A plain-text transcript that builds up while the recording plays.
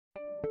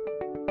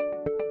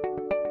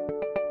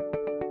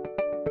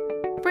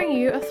bring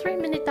you a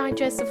 3-minute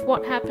digest of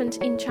what happened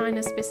in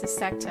China's business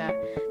sector.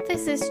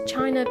 This is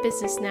China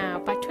Business Now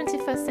by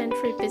 21st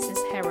Century Business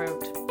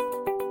Herald.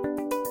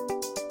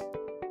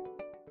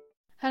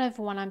 Hello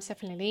everyone, I'm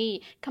Stephanie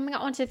Lee. Coming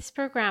up onto this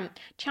program,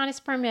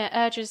 Chinese Premier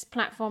urges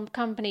platform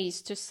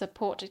companies to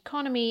support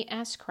economy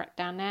as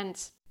crackdown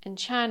ends. And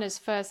China's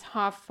first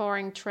half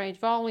foreign trade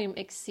volume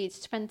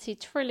exceeds 20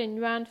 trillion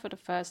yuan for the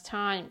first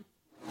time.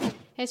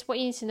 Here's what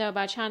you need to know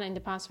about China in the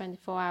past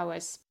 24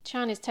 hours.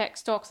 Chinese tech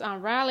stocks are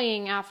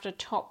rallying after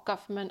top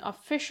government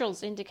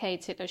officials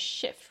indicated a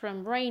shift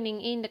from reining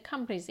in the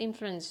company's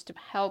influence to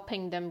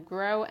helping them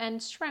grow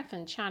and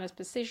strengthen China's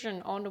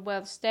position on the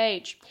world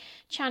stage.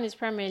 Chinese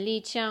Premier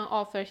Li Qiang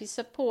offered his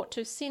support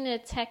to senior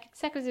tech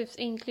executives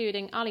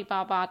including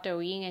Alibaba,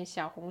 Douyin and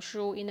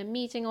Xiaohongshu in a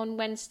meeting on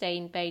Wednesday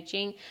in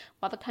Beijing,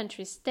 while the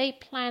country's state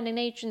planning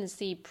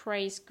agency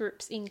praised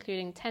groups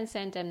including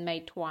Tencent and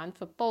Meituan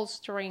for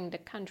bolstering the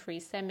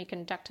country's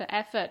semiconductor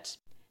efforts.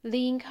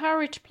 Li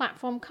encouraged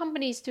platform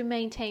companies to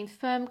maintain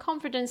firm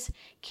confidence,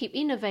 keep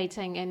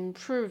innovating and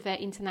improve their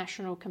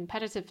international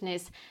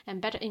competitiveness and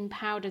better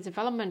empower the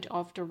development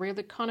of the real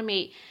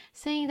economy,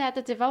 saying that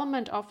the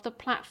development of the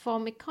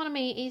platform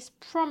economy is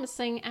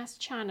promising as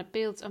China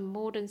builds a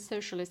modern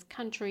socialist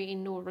country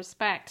in all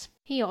respects.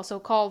 He also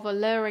called for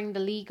lowering the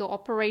legal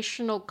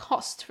operational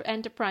costs for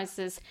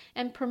enterprises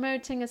and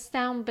promoting a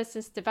sound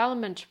business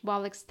development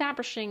while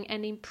establishing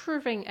and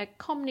improving a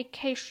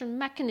communication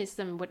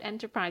mechanism with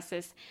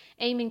enterprises,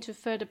 aiming to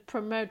further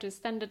promote the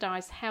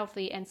standardized,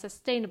 healthy and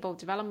sustainable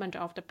development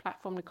of the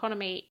platform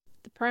economy.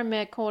 The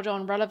Premier called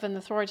on relevant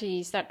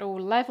authorities at all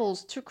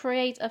levels to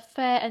create a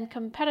fair and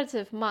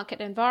competitive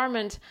market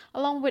environment,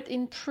 along with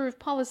improved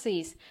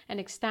policies, and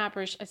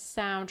establish a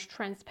sound,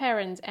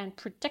 transparent and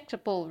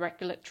predictable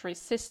regulatory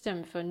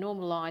system for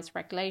normalized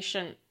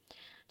regulation.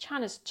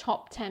 China's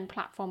top 10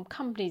 platform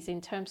companies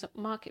in terms of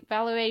market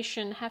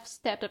valuation have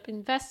stepped up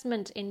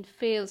investment in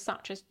fields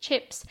such as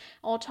chips,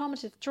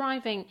 automotive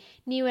driving,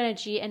 new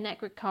energy and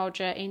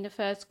agriculture in the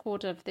first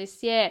quarter of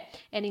this year,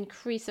 an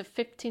increase of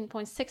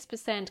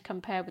 15.6%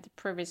 compared with the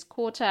previous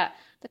quarter,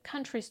 the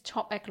country's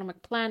top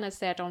economic planner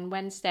said on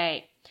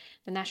Wednesday.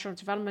 The National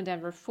Development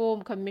and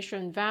Reform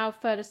Commission vowed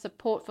further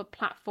support for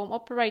platform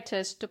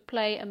operators to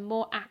play a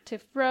more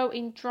active role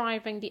in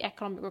driving the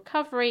economic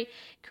recovery,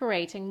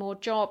 creating more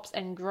jobs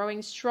and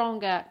growing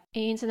stronger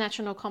in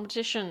international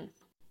competition.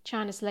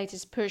 China's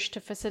latest push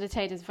to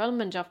facilitate the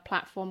development of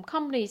platform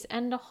companies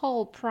and the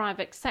whole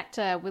private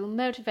sector will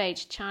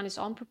motivate Chinese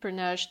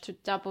entrepreneurs to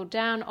double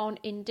down on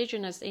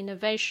indigenous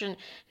innovation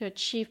to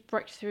achieve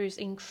breakthroughs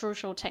in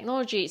crucial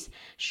technologies,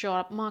 shore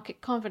up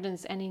market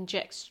confidence and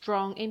inject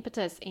strong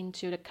impetus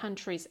into the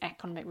country's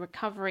economic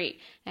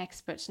recovery,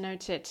 experts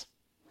noted.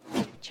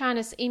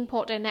 China's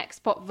import and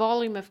export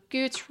volume of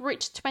goods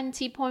reached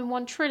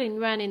 20.1 trillion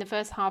yuan in the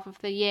first half of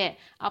the year,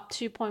 up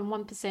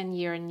 2.1%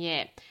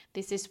 year-on-year.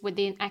 This is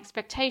within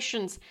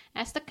expectations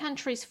as the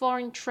country's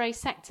foreign trade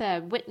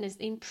sector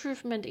witnessed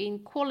improvement in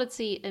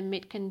quality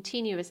amid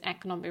continuous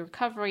economic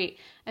recovery,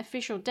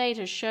 official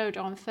data showed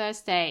on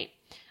Thursday.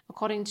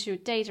 According to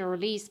data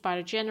released by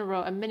the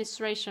General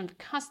Administration of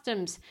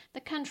Customs, the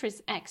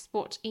country's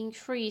exports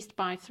increased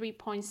by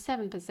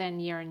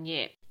 3.7%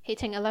 year-on-year,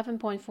 hitting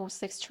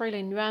 11.46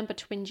 trillion yuan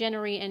between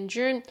January and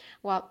June,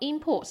 while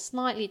imports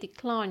slightly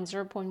declined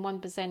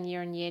 0.1%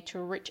 year-on-year to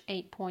reach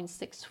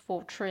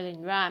 8.64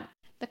 trillion yuan.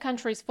 The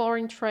country's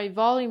foreign trade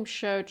volume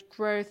showed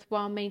growth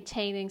while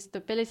maintaining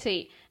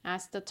stability,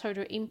 as the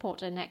total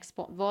import and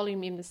export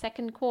volume in the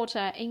second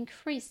quarter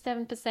increased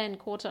 7%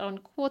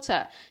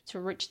 quarter-on-quarter to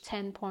reach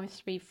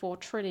 10.34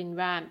 trillion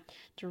yuan.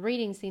 The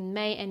readings in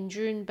May and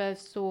June both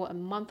saw a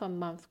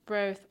month-on-month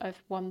growth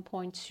of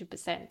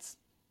 1.2%.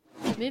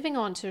 Moving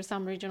on to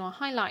some regional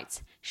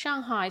highlights.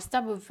 Shanghai's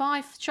Double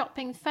Five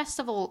Shopping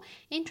Festival,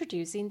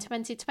 introduced in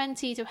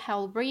 2020 to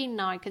help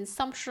reignite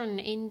consumption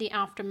in the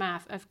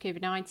aftermath of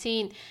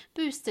COVID-19,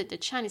 boosted the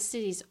Chinese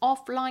city's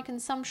offline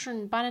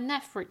consumption by an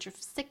average of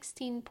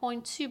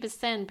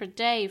 16.2% per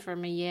day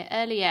from a year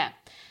earlier.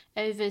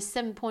 Over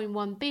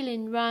 7.1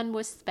 billion yuan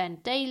was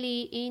spent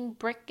daily in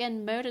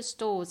brick-and-mortar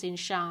stores in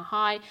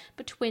Shanghai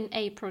between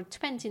April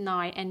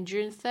 29 and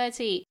June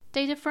 30.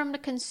 Data from the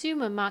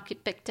Consumer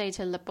Market Big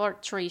Data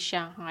Laboratory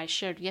Shanghai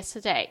showed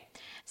yesterday.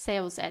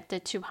 Sales at the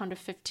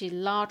 250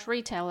 large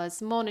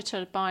retailers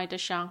monitored by the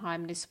Shanghai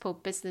Municipal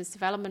Business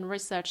Development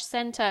Research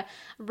Center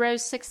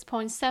rose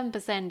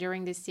 6.7%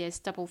 during this year's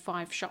Double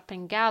Five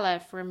Shopping Gala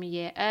from a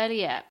year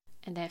earlier,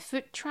 and their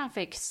foot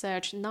traffic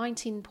surged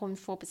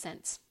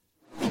 19.4%.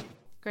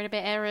 Greater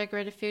Bay Area,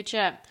 Greater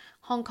Future.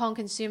 Hong Kong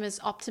consumers'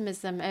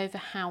 optimism over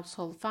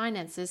household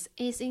finances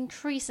is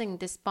increasing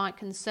despite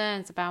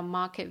concerns about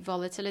market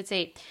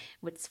volatility,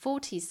 with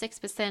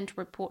 46%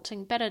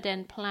 reporting better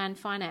than planned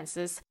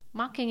finances,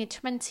 marking a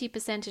 20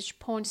 percentage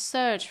point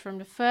surge from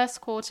the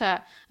first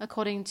quarter,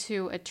 according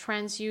to a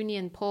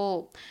TransUnion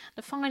poll.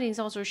 The findings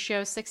also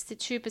show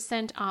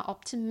 62% are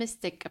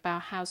optimistic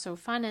about household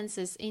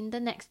finances in the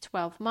next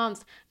 12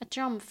 months, a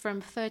jump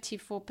from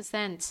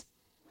 34%.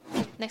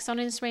 Next on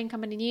in-screen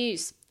company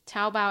news.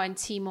 Taobao and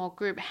Tmall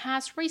Group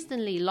has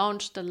recently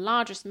launched the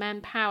largest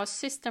manpower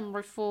system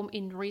reform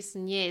in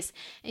recent years,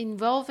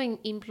 involving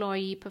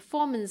employee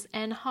performance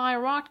and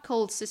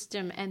hierarchical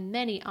system and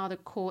many other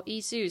core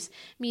issues,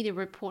 media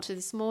reported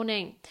this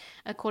morning.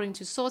 According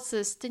to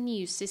sources, the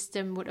new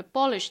system would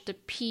abolish the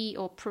P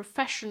or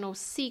professional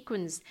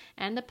sequence,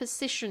 and the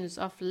positions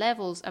of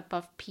levels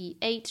above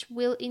P8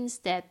 will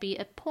instead be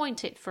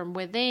appointed from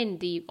within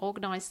the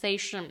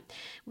organization,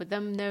 with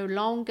them no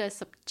longer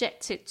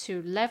subjected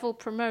to level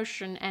promotion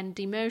and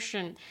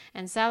demotion,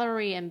 and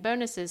salary and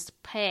bonuses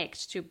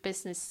pegged to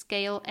business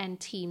scale and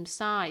team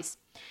size.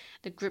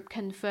 The group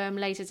confirmed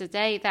later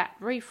today that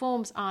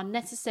reforms are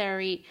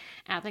necessary,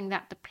 adding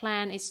that the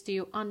plan is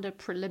still under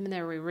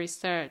preliminary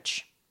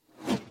research.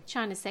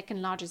 China's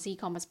second largest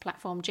e-commerce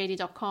platform,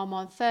 JD.com,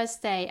 on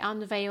Thursday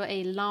unveiled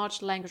a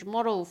large language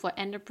model for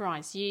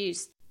enterprise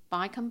use.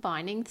 By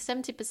combining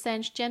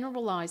 70%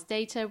 generalized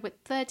data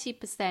with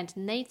 30%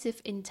 native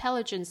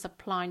intelligent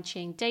supply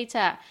chain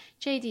data,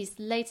 JD's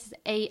latest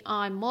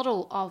AI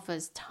model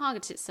offers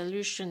targeted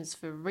solutions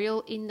for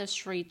real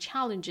industry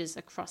challenges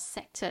across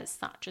sectors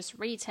such as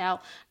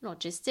retail,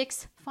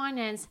 logistics,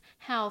 finance,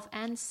 health,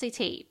 and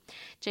city.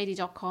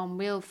 JD.com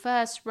will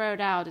first roll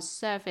out a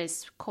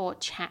service called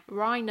Chat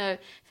Rhino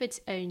for its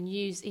own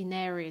use in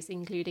areas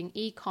including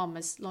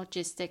e-commerce,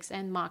 logistics,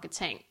 and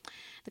marketing.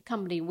 The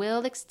company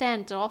will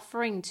extend the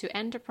offering to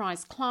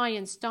enterprise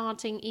clients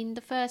starting in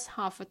the first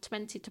half of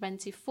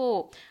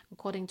 2024,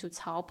 according to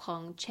Cao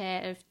Peng,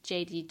 chair of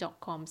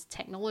JD.com's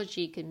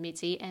technology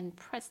committee and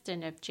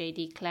president of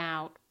JD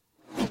Cloud.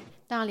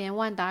 Dalian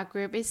Wanda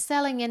Group is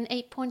selling an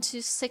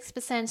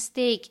 8.26%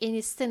 stake in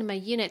its cinema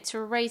unit to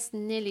raise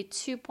nearly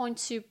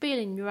 2.2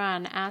 billion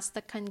yuan as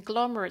the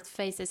conglomerate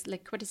faces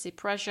liquidity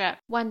pressure.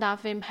 Wanda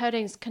Film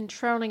Holdings'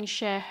 controlling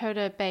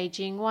shareholder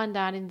Beijing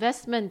Wanda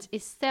Investment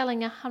is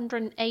selling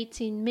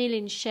 118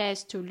 million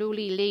shares to Lu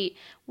Lili,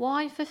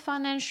 while the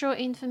financial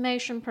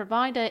information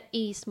provider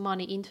East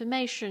Money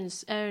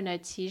Information's owner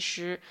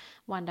Qishi,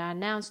 Wanda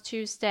announced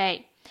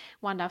Tuesday.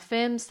 Wanda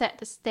Film said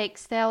the stake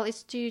sale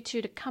is due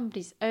to the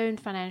company's own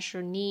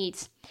financial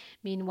needs.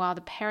 Meanwhile,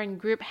 the parent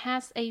group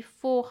has a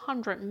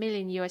 $400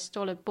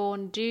 million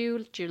bond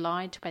due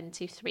July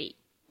 23.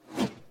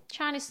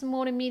 China's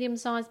small and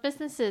medium-sized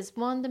businesses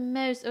won the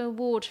most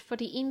award for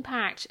the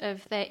impact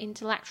of their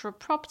intellectual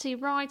property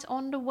rights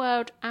on the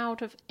world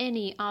out of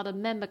any other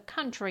member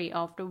country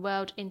of the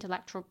World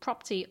Intellectual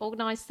Property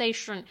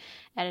Organization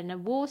at an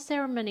award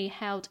ceremony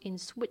held in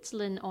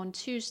Switzerland on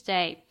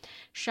Tuesday.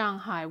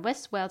 Shanghai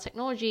Westwell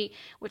Technology,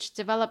 which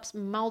develops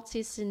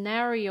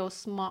multi-scenario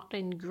smart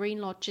and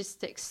green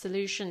logistics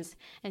solutions,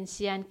 and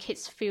Xi'an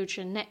Kids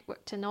Future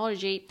Network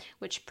Technology,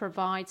 which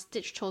provides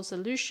digital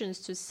solutions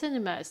to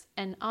cinemas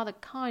and other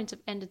kinds of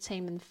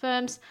entertainment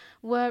firms,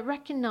 were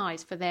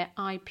recognized for their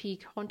IP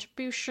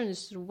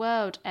contributions to the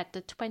world at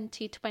the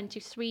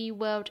 2023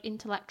 World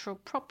Intellectual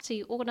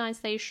Property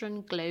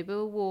Organization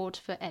Global Award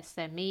for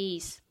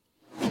SMEs.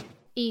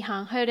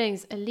 Yihang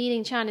Holdings, a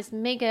leading Chinese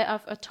maker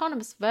of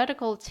autonomous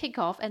vertical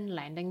takeoff and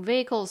landing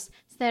vehicles,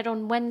 said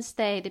on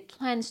Wednesday it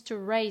plans to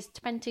raise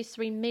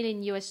 $23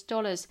 million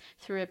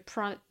through a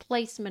private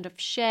placement of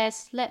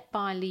shares led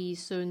by Lee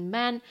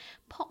Sun-man,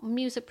 pop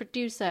music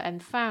producer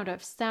and founder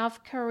of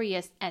South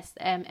Korea's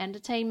SM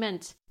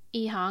Entertainment.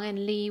 Yihang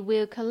and Lee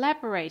will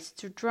collaborate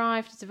to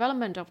drive the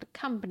development of the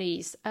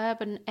company's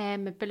urban air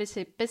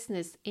mobility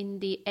business in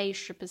the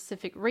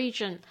Asia-Pacific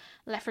region,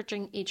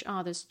 leveraging each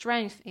other's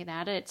strength, it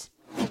added.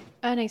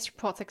 Earnings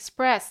reports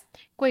express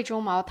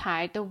Guizhou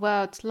Maotai, the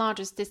world's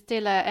largest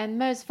distiller and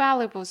most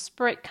valuable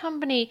spirit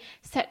company,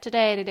 said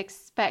today that it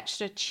expects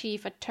to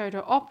achieve a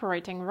total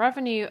operating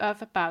revenue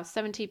of about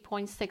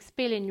 70.6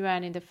 billion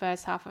yuan in the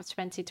first half of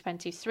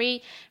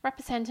 2023,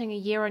 representing a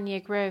year-on-year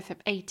growth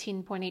of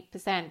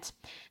 18.8%.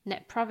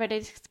 Net profit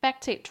is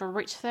expected to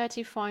reach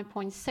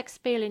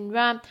 35.6 billion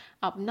yuan,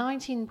 up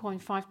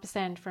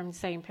 19.5% from the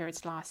same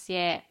period last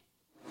year.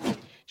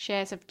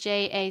 Shares of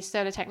JA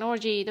Solar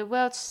Technology, the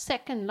world's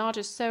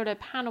second-largest solar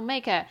panel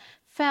maker,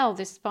 fell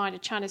despite the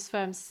Chinese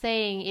firm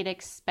saying it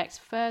expects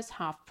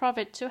first-half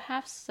profit to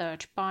have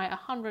surged by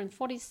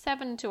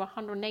 147 to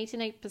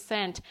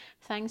 188%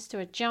 thanks to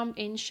a jump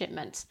in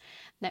shipments.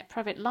 Net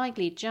profit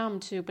likely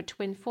jumped to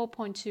between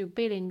 4.2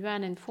 billion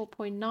yuan and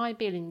 4.9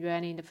 billion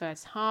yuan in the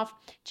first half,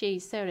 JA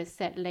Solar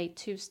said late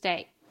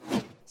Tuesday.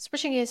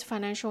 Switching gears to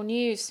financial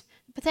news.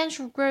 The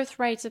potential growth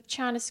rate of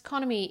China's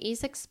economy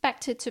is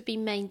expected to be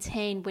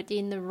maintained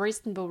within a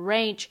reasonable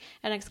range,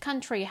 and the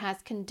country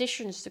has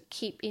conditions to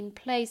keep in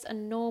place a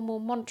normal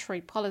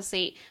monetary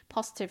policy,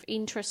 positive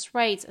interest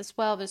rates, as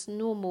well as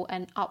normal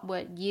and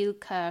upward yield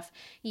curve.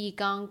 Yi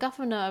Gang,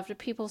 governor of the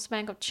People's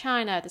Bank of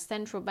China, the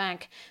central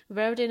bank,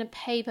 wrote in a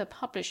paper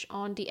published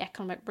on the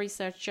Economic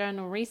Research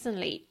Journal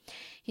recently.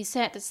 He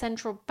said the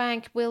central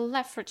bank will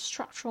leverage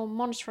structural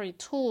monetary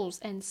tools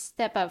and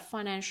step up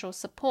financial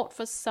support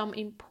for some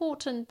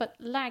important but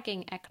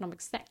lagging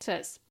economic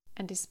sectors.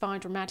 And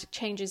despite dramatic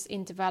changes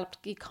in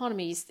developed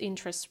economies'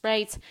 interest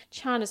rates,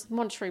 China's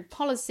monetary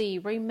policy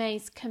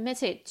remains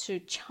committed to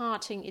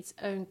charting its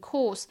own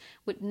course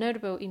with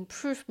notable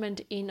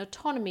improvement in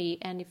autonomy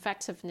and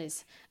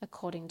effectiveness,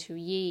 according to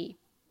Yi.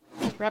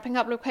 Wrapping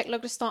up with a quick look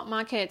at the stock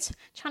market.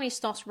 Chinese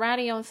stocks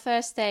rally on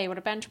Thursday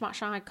with the benchmark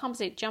Shanghai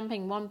Composite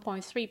jumping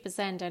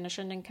 1.3% and the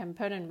Shenzhen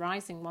Component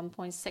rising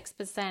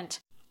 1.6%.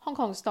 Hong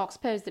Kong stocks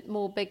posted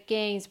more big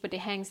gains with the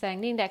Hang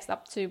Seng Index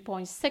up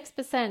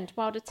 2.6%,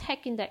 while the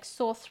tech index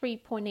saw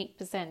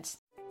 3.8%.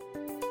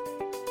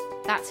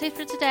 That's it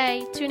for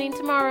today. Tune in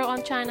tomorrow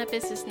on China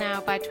Business Now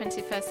by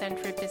 21st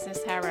Century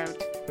Business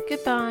Herald.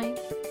 Goodbye.